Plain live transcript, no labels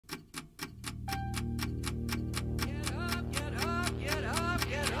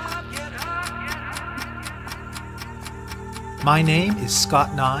My name is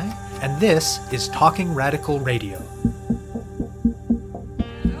Scott Neigh, and this is Talking Radical Radio.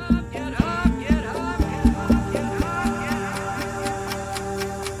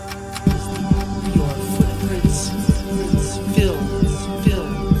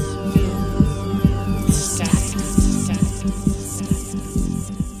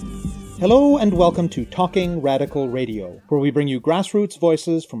 Hello and welcome to Talking Radical Radio, where we bring you grassroots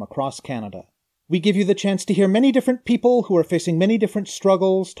voices from across Canada. We give you the chance to hear many different people who are facing many different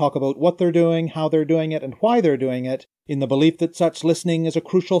struggles, talk about what they're doing, how they're doing it, and why they're doing it, in the belief that such listening is a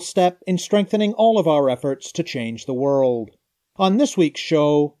crucial step in strengthening all of our efforts to change the world. On this week's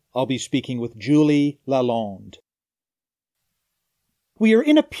show, I'll be speaking with Julie Lalonde. We are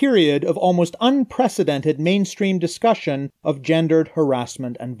in a period of almost unprecedented mainstream discussion of gendered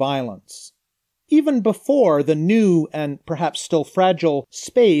harassment and violence. Even before the new and perhaps still fragile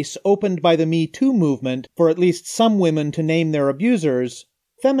space opened by the Me Too movement for at least some women to name their abusers,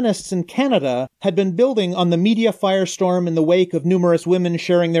 feminists in Canada had been building on the media firestorm in the wake of numerous women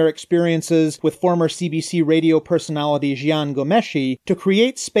sharing their experiences with former CBC radio personality Jian Ghomeshi to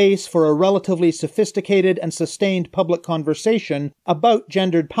create space for a relatively sophisticated and sustained public conversation about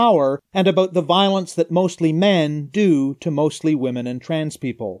gendered power and about the violence that mostly men do to mostly women and trans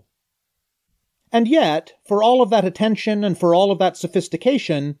people. And yet, for all of that attention and for all of that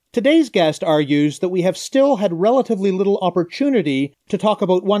sophistication, today's guest argues that we have still had relatively little opportunity to talk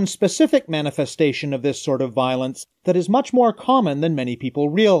about one specific manifestation of this sort of violence that is much more common than many people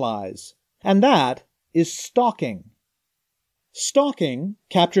realize. And that is stalking. Stalking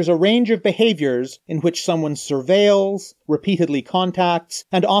captures a range of behaviors in which someone surveils, repeatedly contacts,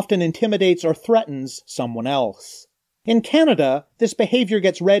 and often intimidates or threatens someone else. In Canada, this behavior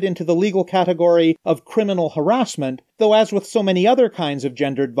gets read into the legal category of criminal harassment, though as with so many other kinds of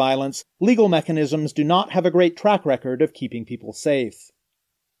gendered violence, legal mechanisms do not have a great track record of keeping people safe.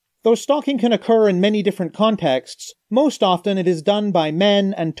 Though stalking can occur in many different contexts, most often it is done by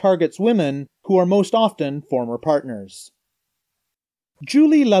men and targets women, who are most often former partners.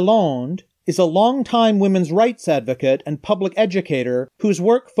 Julie Lalonde is a longtime women's rights advocate and public educator whose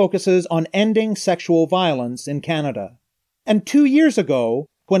work focuses on ending sexual violence in Canada. And 2 years ago,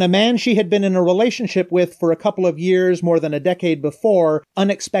 when a man she had been in a relationship with for a couple of years more than a decade before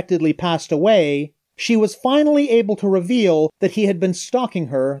unexpectedly passed away, she was finally able to reveal that he had been stalking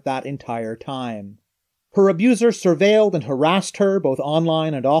her that entire time. Her abuser surveilled and harassed her both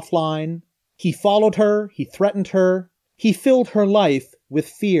online and offline. He followed her, he threatened her, he filled her life with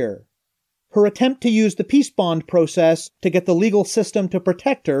fear. Her attempt to use the peace bond process to get the legal system to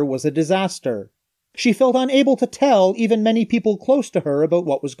protect her was a disaster. She felt unable to tell even many people close to her about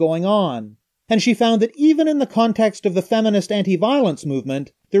what was going on. And she found that even in the context of the feminist anti-violence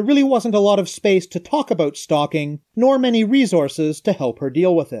movement, there really wasn't a lot of space to talk about stalking, nor many resources to help her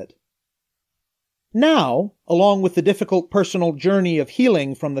deal with it. Now, along with the difficult personal journey of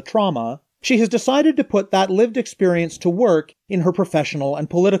healing from the trauma, she has decided to put that lived experience to work in her professional and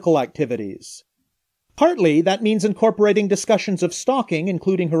political activities. Partly, that means incorporating discussions of stalking,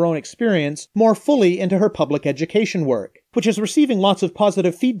 including her own experience, more fully into her public education work, which is receiving lots of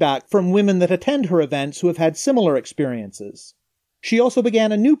positive feedback from women that attend her events who have had similar experiences. She also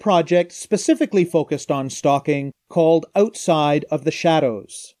began a new project specifically focused on stalking called Outside of the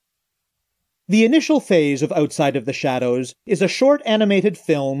Shadows. The initial phase of Outside of the Shadows is a short animated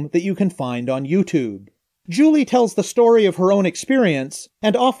film that you can find on YouTube. Julie tells the story of her own experience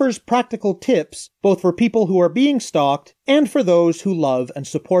and offers practical tips both for people who are being stalked and for those who love and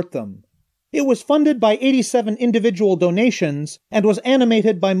support them. It was funded by 87 individual donations and was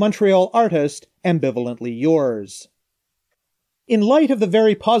animated by Montreal artist Ambivalently Yours. In light of the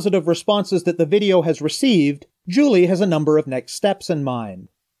very positive responses that the video has received, Julie has a number of next steps in mind.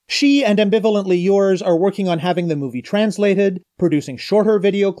 She and Ambivalently Yours are working on having the movie translated, producing shorter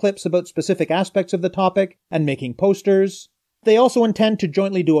video clips about specific aspects of the topic, and making posters. They also intend to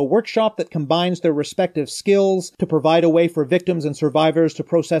jointly do a workshop that combines their respective skills to provide a way for victims and survivors to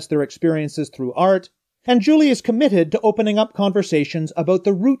process their experiences through art. And Julie is committed to opening up conversations about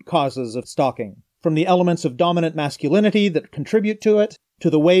the root causes of stalking, from the elements of dominant masculinity that contribute to it, to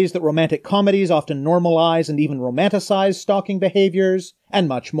the ways that romantic comedies often normalize and even romanticize stalking behaviors, and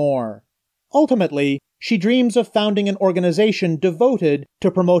much more. Ultimately, she dreams of founding an organization devoted to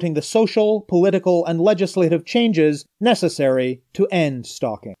promoting the social, political, and legislative changes necessary to end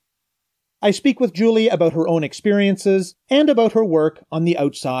stalking. I speak with Julie about her own experiences and about her work on the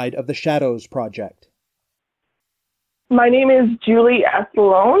Outside of the Shadows project. My name is Julie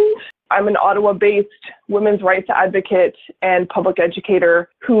Lalonde. I'm an Ottawa-based women's rights advocate and public educator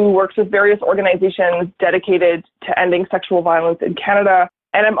who works with various organizations dedicated to ending sexual violence in Canada.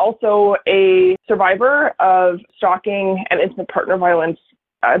 And I'm also a survivor of stalking and intimate partner violence.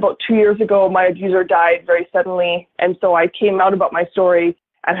 About 2 years ago, my abuser died very suddenly. And so I came out about my story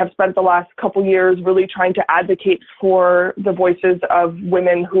and have spent the last couple years really trying to advocate for the voices of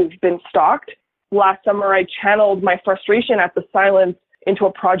women who've been stalked. Last summer, I channeled my frustration at the silence into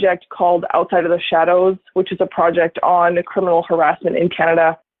a project called Outside of the Shadows, which is a project on criminal harassment in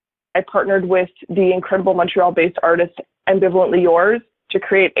Canada. I partnered with the incredible Montreal-based artist Ambivalently Yours to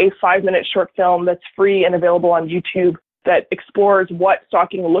create a 5-minute short film that's free and available on YouTube that explores what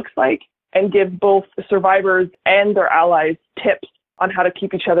stalking looks like and gives both the survivors and their allies tips on how to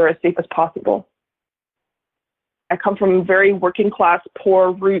keep each other as safe as possible. I come from very working class,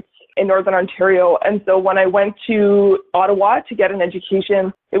 poor roots in Northern Ontario. And so when I went to Ottawa to get an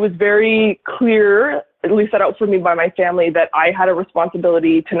education, it was very clear, at least set out for me by my family, that I had a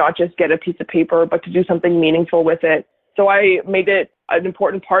responsibility to not just get a piece of paper, but to do something meaningful with it. So I made it an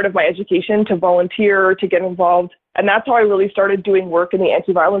important part of my education to volunteer, to get involved. And that's how I really started doing work in the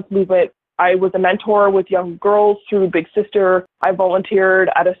anti-violence movement. I was a mentor with young girls through Big Sister. I volunteered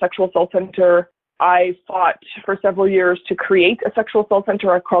at a sexual assault center. I fought for several years to create a sexual assault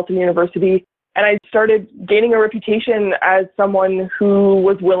center at Carleton University. And I started gaining a reputation as someone who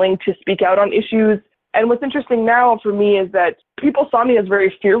was willing to speak out on issues. And what's interesting now for me is that people saw me as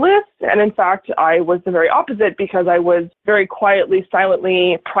very fearless. And in fact, I was the very opposite because I was very quietly,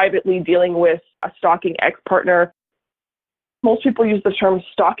 silently, privately dealing with a stalking ex-partner. Most people use the term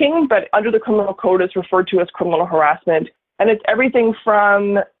stalking, but under the criminal code it's referred to as criminal harassment. And it's everything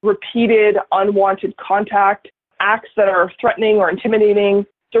from repeated unwanted contact, acts that are threatening or intimidating,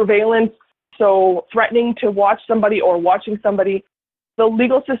 surveillance, so threatening to watch somebody or watching somebody. The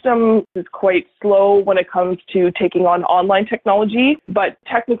legal system is quite slow when it comes to taking on online technology, but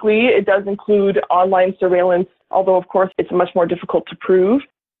technically it does include online surveillance, although of course it's much more difficult to prove.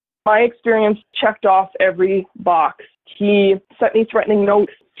 My experience checked off every box. He sent me threatening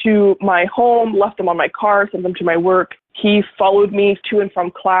notes to my home, left them on my car, sent them to my work. He followed me to and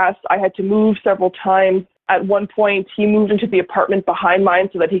from class. I had to move several times. At one point, he moved into the apartment behind mine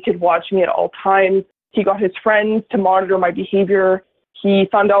so that he could watch me at all times. He got his friends to monitor my behavior. He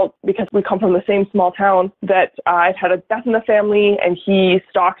found out, because we come from the same small town, that I'd had a death in the family, and he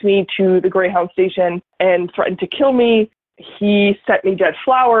stalked me to the Greyhound station and threatened to kill me. He sent me dead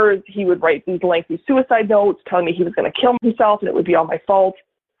flowers. He would write these lengthy suicide notes telling me he was going to kill himself and it would be all my fault.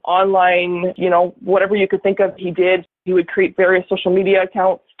 Online, whatever you could think of, he did. He would create various social media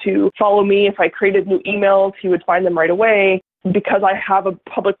accounts to follow me. If I created new emails, he would find them right away. Because I have a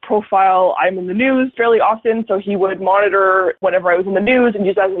public profile, I'm in the news fairly often, so he would monitor whenever I was in the news and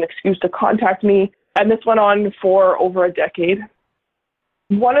use that as an excuse to contact me. And this went on for over a decade.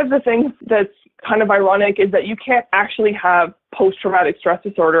 One of the things that's kind of ironic is that you can't actually have post-traumatic stress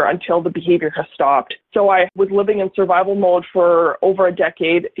disorder until the behavior has stopped. So I was living in survival mode for over a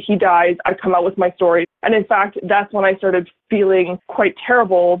decade. He dies. I come out with my story. And in fact, that's when I started feeling quite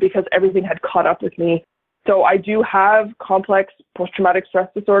terrible because everything had caught up with me. So I do have complex post-traumatic stress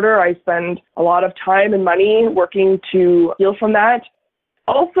disorder. I spend a lot of time and money working to heal from that.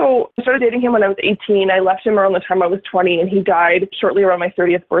 Also, I started dating him when I was 18. I left him around the time I was 20, and he died shortly around my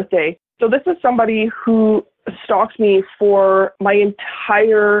 30th birthday. So this is somebody who stalked me for my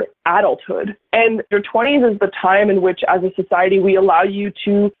entire adulthood. And your 20s is the time in which, as a society, we allow you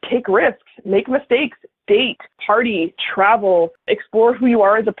to take risks, make mistakes, date, party, travel, explore who you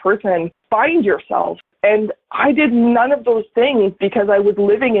are as a person, find yourself. And I did none of those things because I was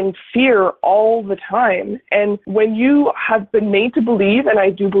living in fear all the time. And when you have been made to believe, and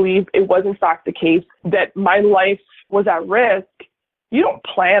I do believe it was in fact the case, that my life was at risk, you don't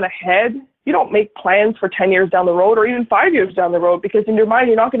plan ahead. You don't make plans for 10 years down the road or even 5 years down the road because in your mind,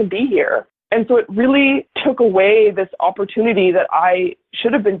 you're not going to be here. And so it really took away this opportunity that I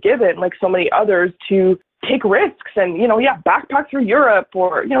should have been given, like so many others, to take risks and, backpack through Europe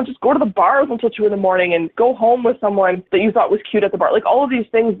or, just go to the bars until 2 a.m. and go home with someone that you thought was cute at the bar. Like all of these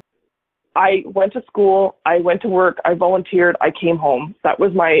things. I went to school, I went to work, I volunteered, I came home. That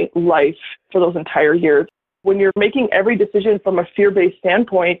was my life for those entire years. When you're making every decision from a fear-based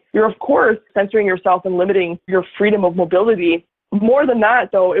standpoint, you're of course censoring yourself and limiting your freedom of mobility. More than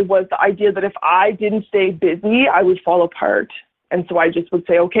that, though, it was the idea that if I didn't stay busy, I would fall apart. And so I just would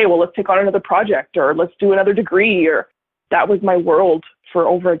say, okay, well, let's take on another project or let's do another degree. Or that was my world for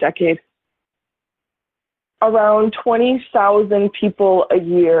over a decade. Around 20,000 people a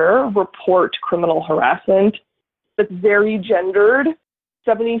year report criminal harassment. It's very gendered.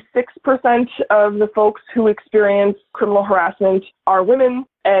 76% of the folks who experience criminal harassment are women,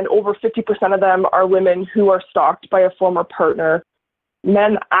 and over 50% of them are women who are stalked by a former partner.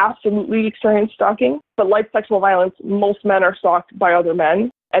 Men absolutely experience stalking, but like sexual violence, most men are stalked by other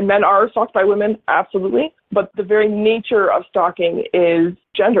men, and men are stalked by women, absolutely. But the very nature of stalking is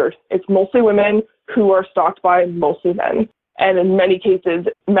gendered. It's mostly women who are stalked by mostly men, and in many cases,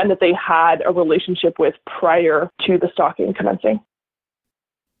 men that they had a relationship with prior to the stalking commencing.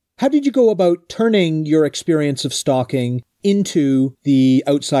 How did you go about turning your experience of stalking into the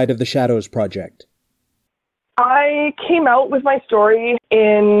Outside of the Shadows project? I came out with my story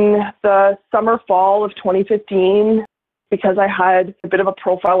in the fall of 2015 because I had a bit of a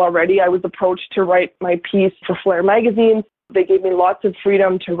profile already. I was approached to write my piece for Flare magazine. They gave me lots of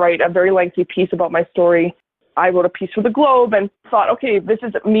freedom to write a very lengthy piece about my story. I wrote a piece for the Globe and thought, okay, this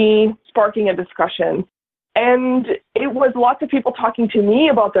is me sparking a discussion. And it was lots of people talking to me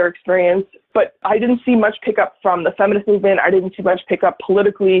about their experience, but I didn't see much pickup from the feminist movement. I didn't see much pickup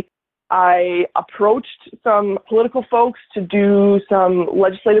politically. I approached some political folks to do some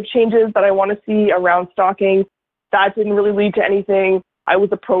legislative changes that I want to see around stalking. That didn't really lead to anything. I was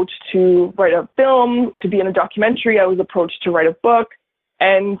approached to write a film, to be in a documentary. I was approached to write a book,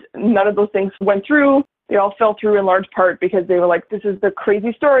 and none of those things went through. They all fell through in large part because they were like, this is the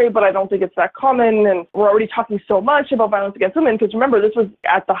crazy story, but I don't think it's that common. And we're already talking so much about violence against women. Because remember, this was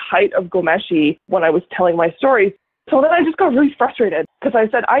at the height of Ghomeshi when I was telling my stories. So then I just got really frustrated because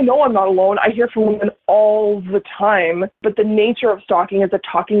I said, I know I'm not alone. I hear from women all the time, but the nature of stalking is that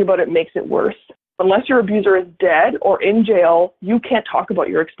talking about it makes it worse. Unless your abuser is dead or in jail, you can't talk about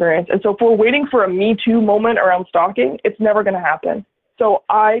your experience. And so if we're waiting for a Me Too moment around stalking, it's never going to happen. So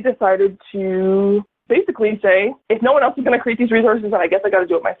I decided to basically say, if no one else is going to create these resources, then I guess I got to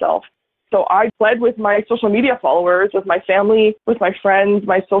do it myself. So I led with my social media followers, with my family, with my friends,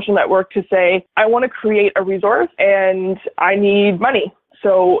 my social network to say, I want to create a resource and I need money.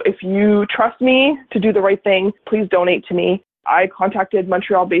 So if you trust me to do the right thing, please donate to me. I contacted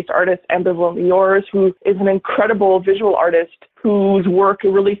Montreal-based artist Ambivalently Yours, who is an incredible visual artist whose work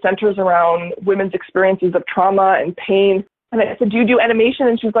really centers around women's experiences of trauma and pain. And I said, do you do animation?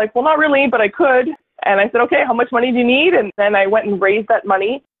 And she's like, well, not really, but I could. And I said, okay, how much money do you need? And then I went and raised that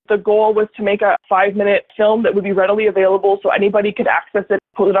money. The goal was to make a 5-minute film that would be readily available so anybody could access it,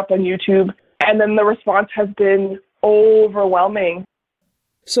 put it up on YouTube. And then the response has been overwhelming.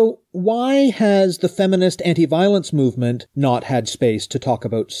 So why has the feminist anti-violence movement not had space to talk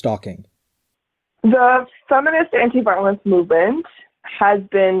about stalking? The feminist anti-violence movement has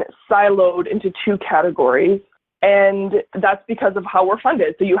been siloed into 2 categories. And that's because of how we're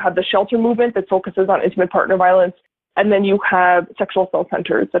funded. So you have the shelter movement that focuses on intimate partner violence, and then you have sexual assault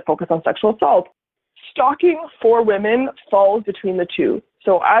centers that focus on sexual assault. Stalking for women falls between the 2.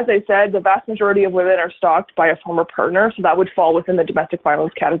 So as I said, the vast majority of women are stalked by a former partner, so that would fall within the domestic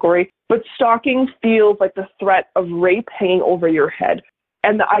violence category. But stalking feels like the threat of rape hanging over your head.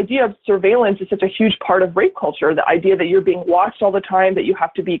 And the idea of surveillance is such a huge part of rape culture, the idea that you're being watched all the time, that you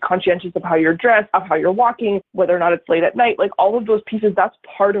have to be conscientious of how you're dressed, of how you're walking, whether or not it's late at night, like all of those pieces, that's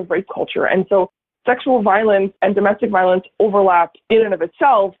part of rape culture. And so sexual violence and domestic violence overlap in and of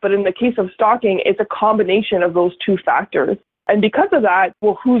itself, but in the case of stalking, it's a combination of those 2 factors. And because of that,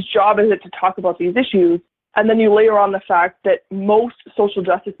 well, whose job is it to talk about these issues? And then you layer on the fact that most social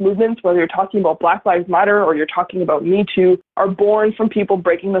justice movements, whether you're talking about Black Lives Matter or you're talking about Me Too, are born from people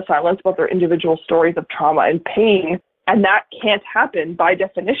breaking the silence about their individual stories of trauma and pain. And that can't happen by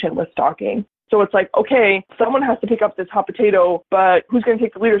definition with stalking. So it's like, okay, someone has to pick up this hot potato, but who's going to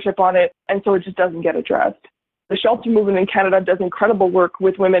take the leadership on it? And so it just doesn't get addressed. The shelter movement in Canada does incredible work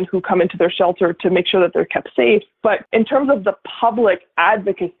with women who come into their shelter to make sure that they're kept safe. But in terms of the public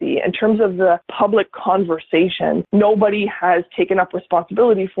advocacy, in terms of the public conversation, nobody has taken up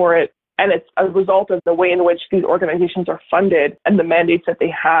responsibility for it. And it's a result of the way in which these organizations are funded and the mandates that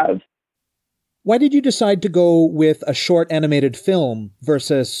they have. Why did you decide to go with a short animated film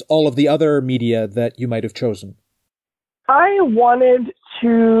versus all of the other media that you might have chosen? I wanted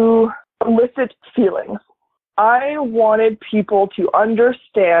to elicit feelings. I wanted people to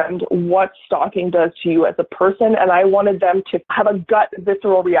understand what stalking does to you as a person, and I wanted them to have a gut,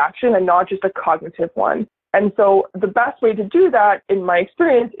 visceral reaction and not just a cognitive one. And so the best way to do that, in my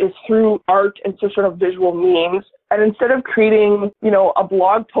experience, is through art and sort of visual means. And instead of creating, a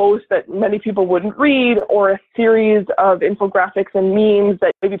blog post that many people wouldn't read, or a series of infographics and memes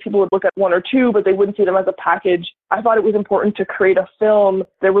that maybe people would look at one or two, but they wouldn't see them as a package, I thought it was important to create a film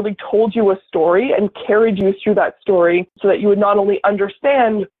that really told you a story and carried you through that story so that you would not only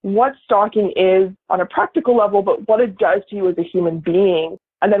understand what stalking is on a practical level, but what it does to you as a human being.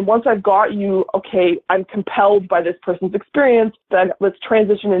 And then once I've got you, okay, I'm compelled by this person's experience, then let's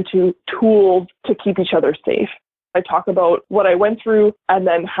transition into tools to keep each other safe. I talk about what I went through and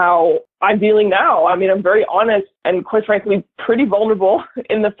then how I'm dealing now. I mean, I'm very honest and quite frankly, pretty vulnerable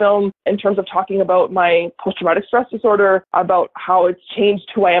in the film in terms of talking about my post-traumatic stress disorder, about how it's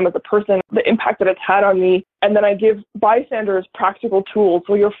changed who I am as a person, the impact that it's had on me. And then I give bystanders practical tools.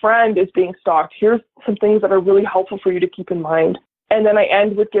 So your friend is being stalked. Here's some things that are really helpful for you to keep in mind. And then I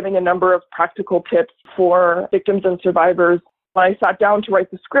end with giving a number of practical tips for victims and survivors. When I sat down to write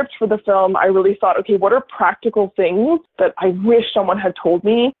the script for the film, I really thought, okay, what are practical things that I wish someone had told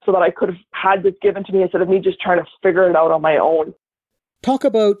me so that I could have had this given to me instead of me just trying to figure it out on my own? Talk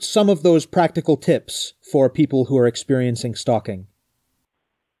about some of those practical tips for people who are experiencing stalking.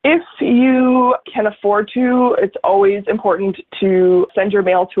 If you can afford to, it's always important to send your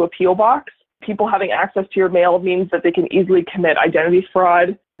mail to a P.O. box. People having access to your mail means that they can easily commit identity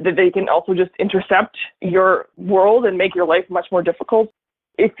fraud, that they can also just intercept your world and make your life much more difficult.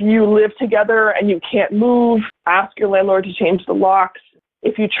 If you live together and you can't move, ask your landlord to change the locks.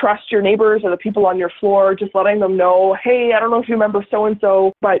 If you trust your neighbors or the people on your floor, just letting them know, hey, I don't know if you remember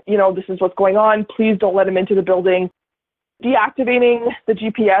so-and-so, but this is what's going on. Please don't let them into the building. Deactivating the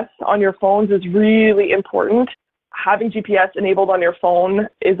GPS on your phones is really important. Having GPS enabled on your phone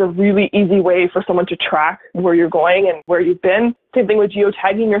is a really easy way for someone to track where you're going and where you've been. Same thing with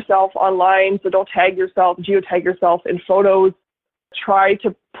geotagging yourself online. So don't tag yourself, geotag yourself in photos. Try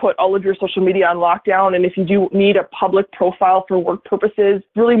to put all of your social media on lockdown. And if you do need a public profile for work purposes,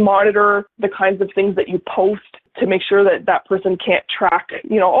 really monitor the kinds of things that you post to make sure that that person can't track,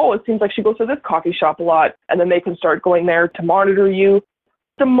 it seems like she goes to this coffee shop a lot. And then they can start going there to monitor you.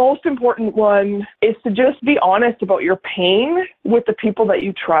 The most important one is to just be honest about your pain with the people that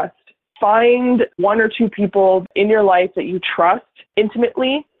you trust. Find one or two people in your life that you trust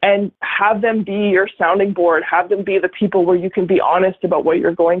intimately and have them be your sounding board. Have them be the people where you can be honest about what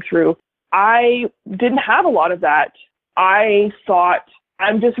you're going through. I didn't have a lot of that. I thought,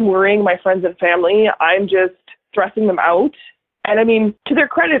 I'm just worrying my friends and family. I'm just stressing them out. And I mean, to their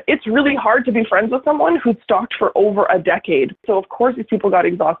credit, it's really hard to be friends with someone who'd stalked for over a decade. So of course, these people got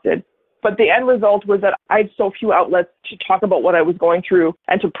exhausted. But the end result was that I had so few outlets to talk about what I was going through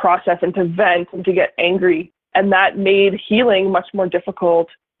and to process and to vent and to get angry. And that made healing much more difficult.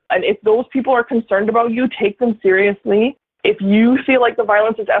 And if those people are concerned about you, take them seriously. If you feel like the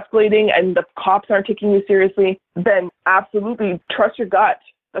violence is escalating and the cops aren't taking you seriously, then absolutely trust your gut.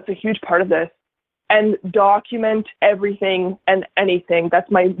 That's a huge part of this. And document everything and anything.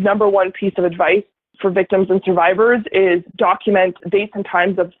 That's my number one piece of advice for victims and survivors is document dates and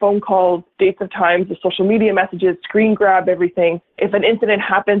times of phone calls, dates of times of social media messages, screen grab everything. If an incident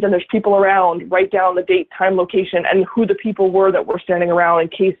happens and there's people around, write down the date, time, location, and who the people were that were standing around in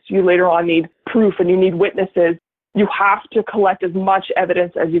case you later on need proof and you need witnesses. You have to collect as much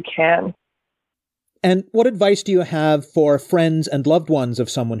evidence as you can. And what advice do you have for friends and loved ones of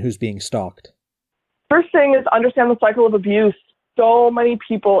someone who's being stalked? First thing is understand the cycle of abuse. So many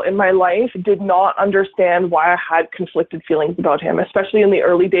people in my life did not understand why I had conflicted feelings about him, especially in the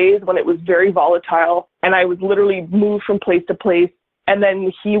early days when it was very volatile and I was literally moved from place to place. And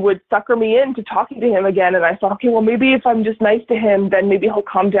then he would sucker me into talking to him again. And I thought, okay, well, maybe if I'm just nice to him, then maybe he'll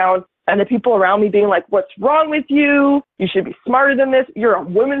calm down. And the people around me being like, what's wrong with you? You should be smarter than this. You're a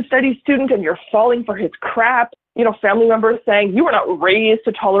women's studies student and you're falling for his crap. Family members saying, you were not raised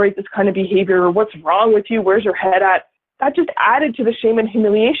to tolerate this kind of behavior. What's wrong with you? Where's your head at? That just added to the shame and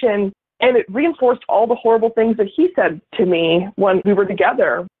humiliation. And it reinforced all the horrible things that he said to me when we were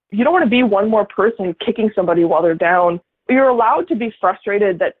together. You don't want to be one more person kicking somebody while they're down. You're allowed to be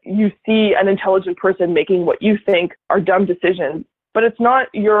frustrated that you see an intelligent person making what you think are dumb decisions. But it's not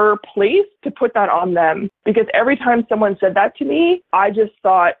your place to put that on them, because every time someone said that to me, I just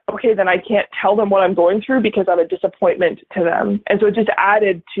thought, okay, then I can't tell them what I'm going through because I'm a disappointment to them. And so it just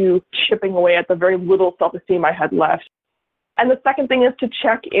added to chipping away at the very little self-esteem I had left. And the second thing is to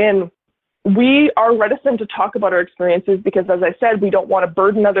check in. We are reticent to talk about our experiences because, as I said, we don't want to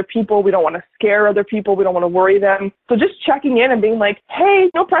burden other people. We don't want to scare other people. We don't want to worry them. So just checking in and being like, hey,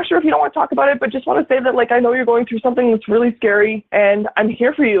 no pressure if you don't want to talk about it, but just want to say that, like, I know you're going through something that's really scary and I'm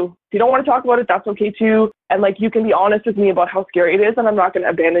here for you. If you don't want to talk about it, that's okay too. And like, you can be honest with me about how scary it is and I'm not going to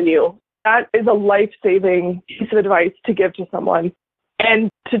abandon you. That is a life-saving piece of advice to give to someone.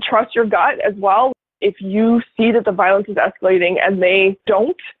 And to trust your gut as well. If you see that the violence is escalating and they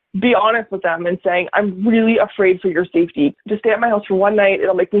don't, be honest with them and saying, I'm really afraid for your safety. Just stay at my house for one night.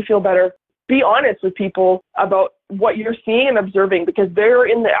 It'll make me feel better. Be honest with people about what you're seeing and observing because they're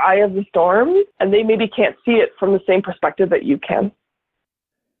in the eye of the storm and they maybe can't see it from the same perspective that you can.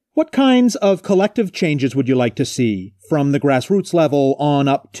 What kinds of collective changes would you like to see from the grassroots level on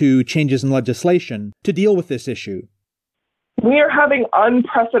up to changes in legislation to deal with this issue? We are having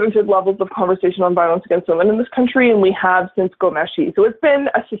unprecedented levels of conversation on violence against women in this country, and we have since Gomeshi. So it's been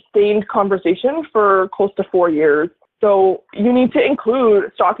a sustained conversation for close to 4 years. So you need to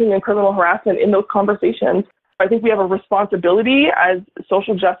include stalking and criminal harassment in those conversations. I think we have a responsibility as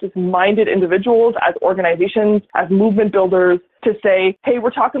social justice-minded individuals, as organizations, as movement builders, to say, hey,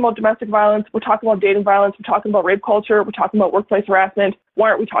 we're talking about domestic violence, we're talking about dating violence, we're talking about rape culture, we're talking about workplace harassment. Why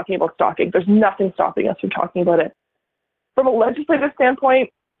aren't we talking about stalking? There's nothing stopping us from talking about it. From a legislative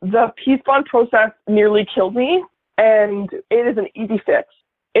standpoint, the peace bond process nearly killed me, and it is an easy fix.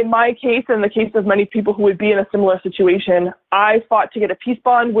 In my case, and the case of many people who would be in a similar situation, I fought to get a peace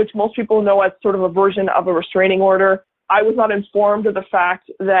bond, which most people know as sort of a version of a restraining order. I was not informed of the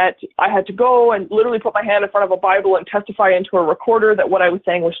fact that I had to go and literally put my hand in front of a Bible and testify into a recorder that what I was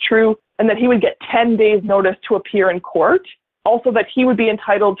saying was true, and that he would get 10 days notice to appear in court. Also that he would be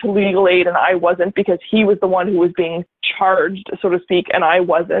entitled to legal aid and I wasn't because he was the one who was being charged, so to speak, and I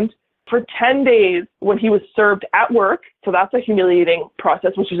wasn't. For 10 days when he was served at work, so that's a humiliating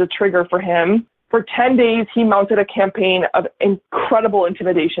process, which is a trigger for him. For 10 days, he mounted a campaign of incredible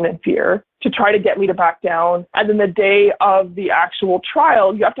intimidation and fear to try to get me to back down. And then the day of the actual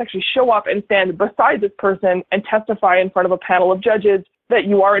trial, you have to actually show up and stand beside this person and testify in front of a panel of judges that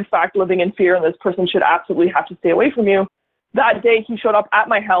you are in fact living in fear and this person should absolutely have to stay away from you. That day, he showed up at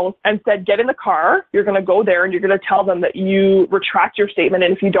my house and said, get in the car, you're going to go there and you're going to tell them that you retract your statement,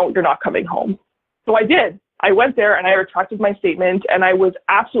 and if you don't, you're not coming home. So I did. I went there and I retracted my statement, and I was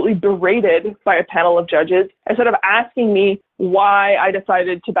absolutely berated by a panel of judges. Instead of asking me why I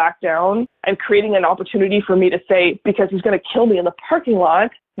decided to back down and creating an opportunity for me to say, because he's going to kill me in the parking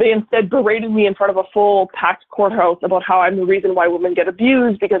lot, they instead berated me in front of a full packed courthouse about how I'm the reason why women get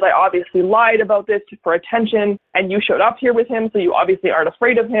abused because I obviously lied about this for attention and you showed up here with him, so you obviously aren't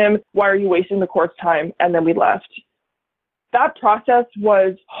afraid of him. Why are you wasting the court's time? And then we left. That process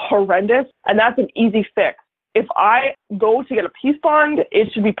was horrendous, and that's an easy fix. If I go to get a peace bond,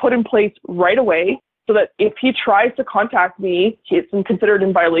 it should be put in place right away so that if he tries to contact me, it's considered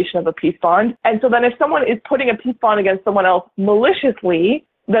in violation of a peace bond. And so then if someone is putting a peace bond against someone else maliciously,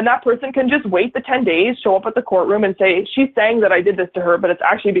 then that person can just wait the 10 days, show up at the courtroom and say, she's saying that I did this to her, but it's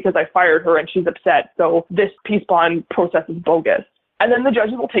actually because I fired her and she's upset. So this peace bond process is bogus. And then the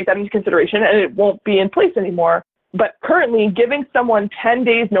judges will take that into consideration and it won't be in place anymore. But currently, giving someone 10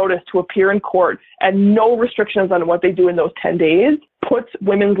 days notice to appear in court and no restrictions on what they do in those 10 days puts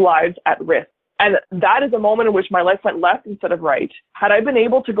women's lives at risk. And that is a moment in which my life went left instead of right. Had I been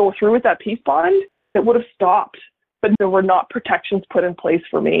able to go through with that peace bond, it would have stopped. But there were not protections put in place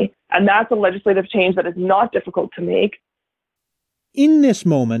for me. And that's a legislative change that is not difficult to make. In this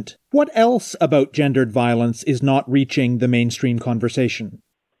moment, what else about gendered violence is not reaching the mainstream conversation?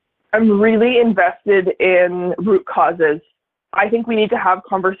 I'm really invested in root causes. I think we need to have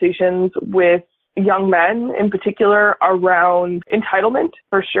conversations with young men in particular around entitlement,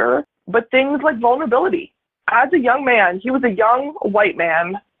 for sure, but things like vulnerability. As a young man, he was a young white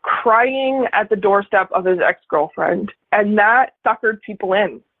man crying at the doorstep of his ex-girlfriend, and that suckered people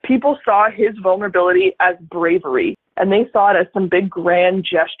in. People saw his vulnerability as bravery, and they saw it as some big grand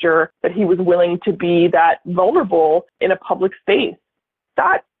gesture that he was willing to be that vulnerable in a public space.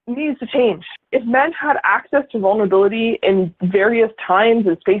 That needs to change. If men had access to vulnerability in various times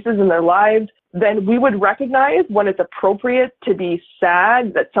and spaces in their lives, then we would recognize when it's appropriate to be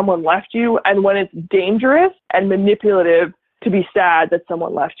sad that someone left you and when it's dangerous and manipulative to be sad that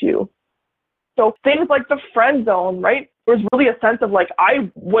someone left you. So things like the friend zone, right? There's really a sense of like, I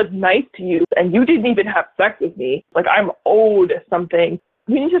was nice to you and you didn't even have sex with me. Like I'm owed something.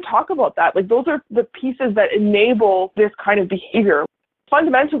 We need to talk about that. Like those are the pieces that enable this kind of behavior.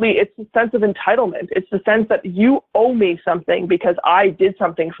 Fundamentally, it's the sense of entitlement. It's the sense that you owe me something because I did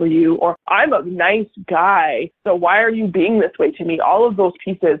something for you, or I'm a nice guy, so why are you being this way to me? All of those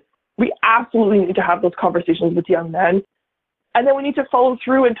pieces. We absolutely need to have those conversations with young men. And then we need to follow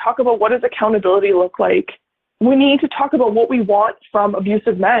through and talk about what does accountability look like. We need to talk about what we want from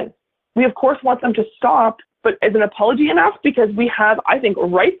abusive men. We, of course, want them to stop, but is an apology enough? Because we have, I think,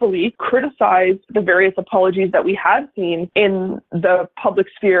 rightfully criticized the various apologies that we have seen in the public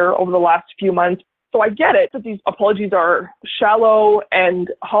sphere over the last few months. So I get it that these apologies are shallow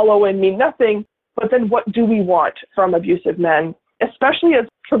and hollow and mean nothing, but then what do we want from abusive men? Especially as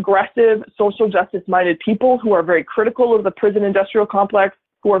progressive, social justice-minded people who are very critical of the prison industrial complex,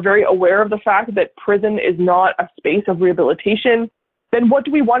 who are very aware of the fact that prison is not a space of rehabilitation, then what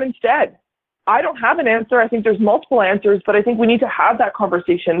do we want instead? I don't have an answer. I think there's multiple answers, but I think we need to have that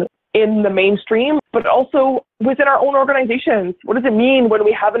conversation in the mainstream, but also within our own organizations. What does it mean when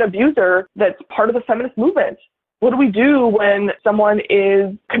we have an abuser that's part of the feminist movement? What do we do when someone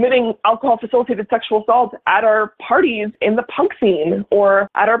is committing alcohol-facilitated sexual assault at our parties in the punk scene or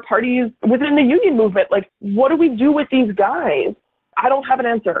at our parties within the union movement? Like, what do we do with these guys? I don't have an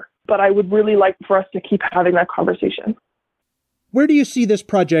answer, but I would really like for us to keep having that conversation. Where do you see this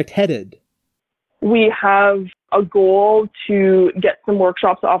project headed? We have a goal to get some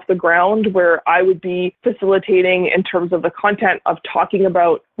workshops off the ground where I would be facilitating in terms of the content of talking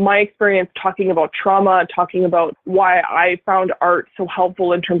about my experience, talking about trauma, talking about why I found art so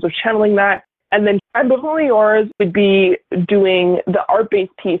helpful in terms of channeling that. And then Ambivalently Yours would be doing the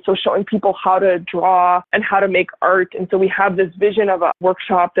art-based piece, so showing people how to draw and how to make art. And so we have this vision of a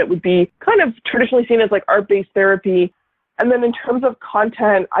workshop that would be kind of traditionally seen as like art-based therapy. And then in terms of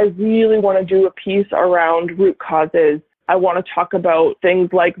content, I really want to do a piece around root causes. I want to talk about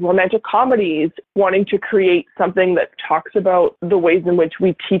things like romantic comedies, wanting to create something that talks about the ways in which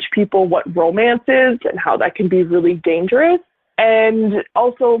we teach people what romance is and how that can be really dangerous. And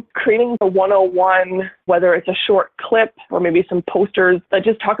also creating the 101, whether it's a short clip or maybe some posters that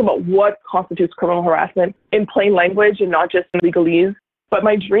just talk about what constitutes criminal harassment in plain language and not just in legalese. But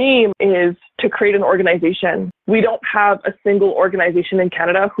my dream is to create an organization. We don't have a single organization in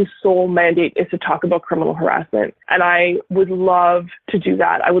Canada whose sole mandate is to talk about criminal harassment. And I would love to do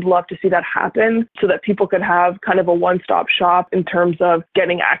that. I would love to see that happen so that people could have kind of a one-stop shop in terms of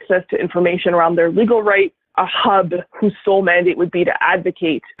getting access to information around their legal rights, a hub whose sole mandate would be to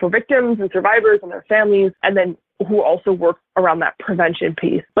advocate for victims and survivors and their families, and then who also work around that prevention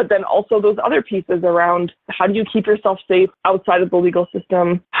piece. But then also those other pieces around how do you keep yourself safe outside of the legal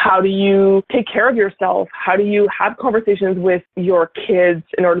system? How do you take care of yourself? How do you have conversations with your kids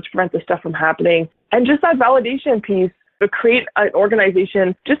in order to prevent this stuff from happening? And just that validation piece, to create an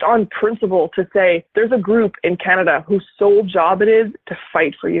organization just on principle to say there's a group in Canada whose sole job it is to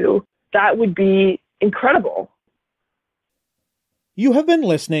fight for you. That would be incredible. You have been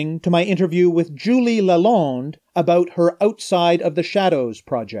listening to my interview with Julie Lalonde about her Outside of the Shadows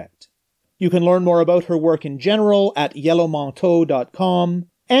project. You can learn more about her work in general at yellowmanteau.com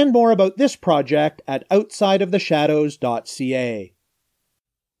and more about this project at outsideoftheshadows.ca.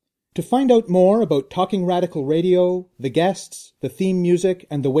 To find out more about Talking Radical Radio, the guests, the theme music,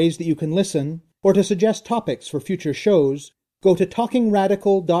 and the ways that you can listen, or to suggest topics for future shows, go to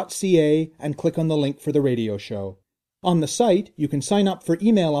talkingradical.ca and click on the link for the radio show. On the site, you can sign up for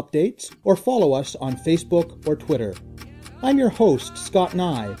email updates or follow us on Facebook or Twitter. I'm your host, Scott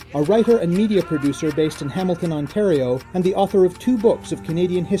Neigh, a writer and media producer based in Hamilton, Ontario, and the author of 2 books of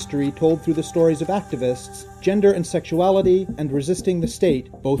Canadian history told through the stories of activists, Gender and Sexuality, and Resisting the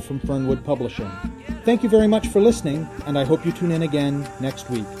State, both from Fernwood Publishing. Thank you very much for listening, and I hope you tune in again next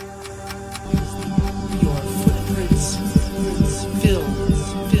week.